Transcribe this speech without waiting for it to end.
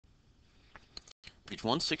Page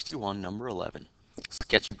 161, number 11.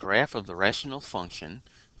 Sketch a graph of the rational function.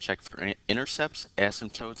 Check for intercepts,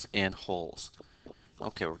 asymptotes, and holes.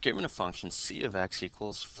 Okay, we're given a function c of x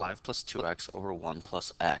equals 5 plus 2x over 1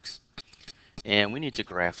 plus x. And we need to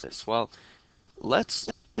graph this. Well, let's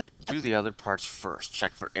do the other parts first.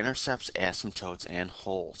 Check for intercepts, asymptotes, and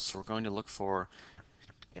holes. So we're going to look for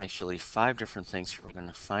actually 5 different things here. We're going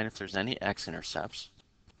to find if there's any x-intercepts.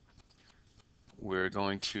 We're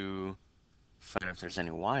going to find if there's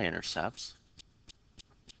any y-intercepts.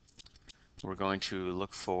 We're going to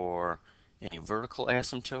look for any vertical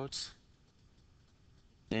asymptotes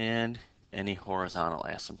and any horizontal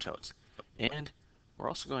asymptotes. And we're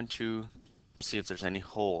also going to see if there's any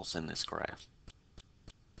holes in this graph.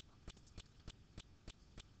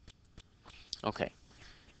 Okay,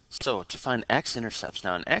 so to find x-intercepts.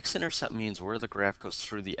 Now an x-intercept means where the graph goes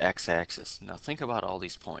through the x-axis. Now think about all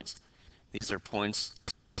these points. These are points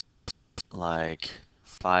like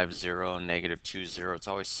 5, 0, negative 2, 0. It's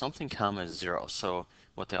always something common as 0. So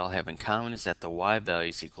what they all have in common is that the y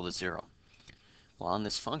value is equal to 0. Well, on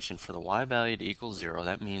this function, for the y value to equal 0,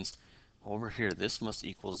 that means over here, this must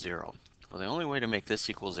equal 0. Well, the only way to make this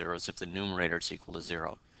equal 0 is if the numerator is equal to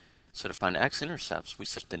 0. So to find x-intercepts, we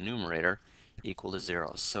set the numerator equal to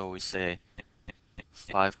 0. So we say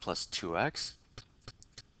 5 plus 2x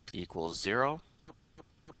equals 0.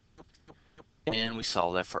 And we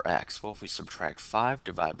solve that for x. Well, if we subtract 5,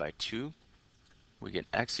 divide by 2, we get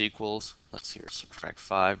x equals, let's see here, subtract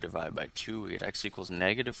 5, divide by 2, we get x equals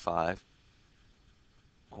negative 5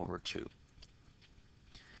 over 2.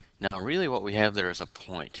 Now really what we have there is a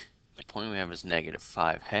point. The point we have is negative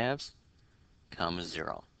 5 halves, comma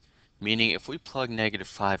 0. Meaning if we plug negative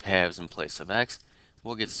 5 halves in place of x,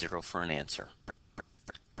 we'll get 0 for an answer.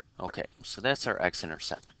 Okay, so that's our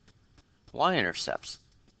x-intercept. Y-intercepts.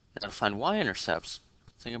 Now to find y-intercepts,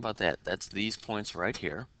 think about that. That's these points right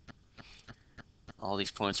here. All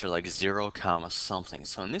these points are like 0, comma something.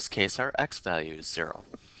 So in this case, our x value is 0.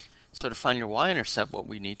 So to find your y-intercept, what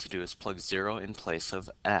we need to do is plug 0 in place of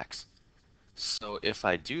x. So if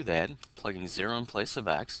I do that, plugging 0 in place of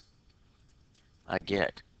x, I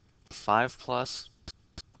get 5 plus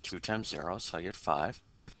 2 times 0, so I get 5,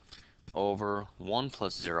 over 1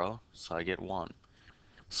 plus 0, so I get 1.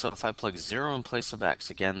 So if I plug 0 in place of x,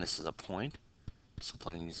 again, this is a point, so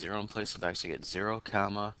plugging 0 in place of x, I get 0,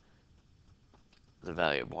 comma, the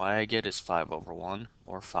value of y I get is 5 over 1,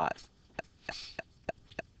 or 5.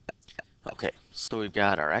 Okay, so we've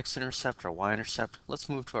got our x-intercept, our y-intercept. Let's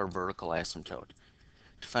move to our vertical asymptote.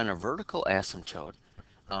 To find a vertical asymptote,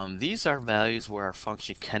 these are values where our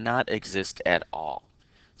function cannot exist at all.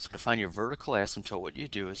 So to find your vertical asymptote, what you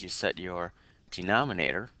do is you set your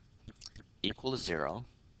denominator equal to 0,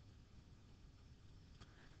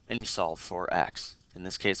 and you solve for x. In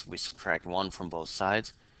this case, if we subtract 1 from both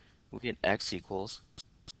sides, we get x equals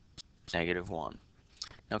negative 1.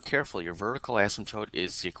 Now careful, your vertical asymptote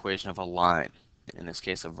is the equation of a line. In this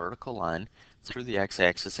case, a vertical line through the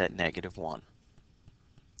x-axis at negative 1.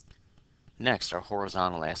 Next, our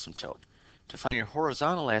horizontal asymptote. To find your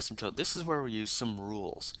horizontal asymptote, this is where we use some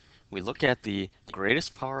rules. We look at the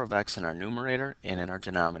greatest power of x in our numerator and in our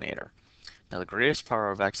denominator. Now the greatest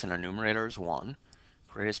power of x in our numerator is 1.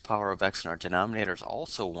 Greatest power of x in our denominator is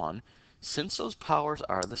also 1. Since those powers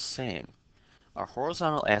are the same, our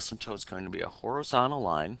horizontal asymptote is going to be a horizontal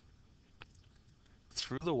line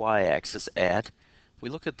through the y-axis at, we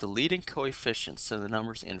look at the leading coefficients, so the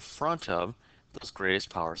numbers in front of those greatest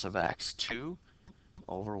powers of x, 2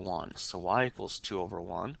 over 1. So y equals 2 over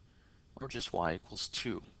 1, or just y equals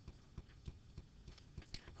 2.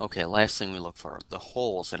 Okay, last thing we look for, the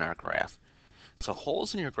holes in our graph. So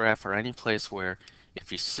holes in your graph are any place where if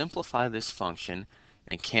you simplify this function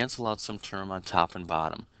and cancel out some term on top and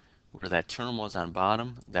bottom, where that term was on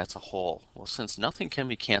bottom, that's a hole. Well, since nothing can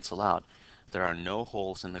be canceled out, there are no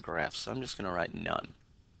holes in the graph, so I'm just going to write none.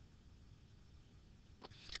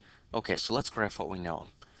 Okay, so let's graph what we know.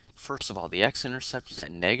 First of all, the x-intercept is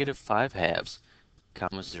at negative 5 halves,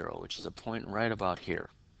 comma 0, which is a point right about here.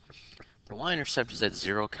 The y-intercept is at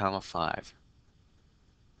 0, comma 5.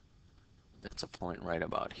 That's a point right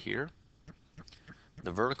about here.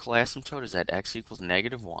 The vertical asymptote is at x equals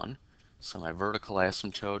negative 1. So my vertical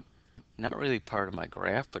asymptote, not really part of my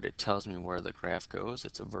graph, but it tells me where the graph goes.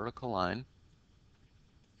 It's a vertical line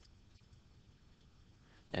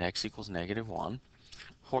at x equals negative 1.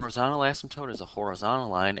 Horizontal asymptote is a horizontal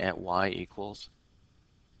line at y equals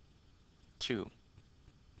 2.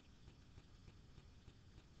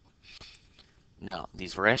 Now,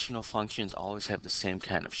 these rational functions always have the same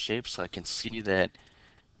kind of shape, so I can see that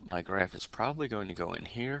my graph is probably going to go in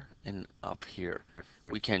here and up here.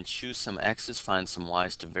 We can choose some x's, find some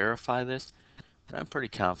y's to verify this, but I'm pretty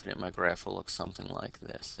confident my graph will look something like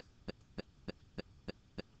this.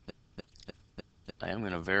 I am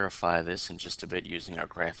going to verify this in just a bit using our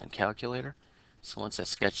graphing calculator. So once I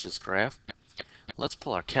sketch this graph, let's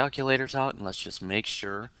pull our calculators out and let's just make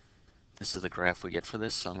sure this is the graph we get for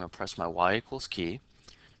this. So I'm going to press my y equals key.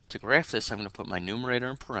 To graph this, I'm going to put my numerator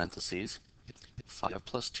in parentheses, 5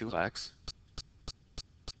 plus 2x,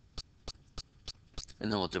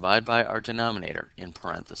 and then we'll divide by our denominator in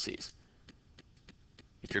parentheses.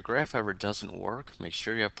 If your graph ever doesn't work, make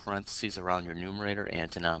sure you have parentheses around your numerator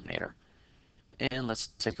and denominator. And let's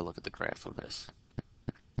take a look at the graph of this.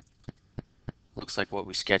 Looks like what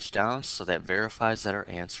we sketched down, so that verifies that our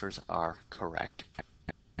answers are correct.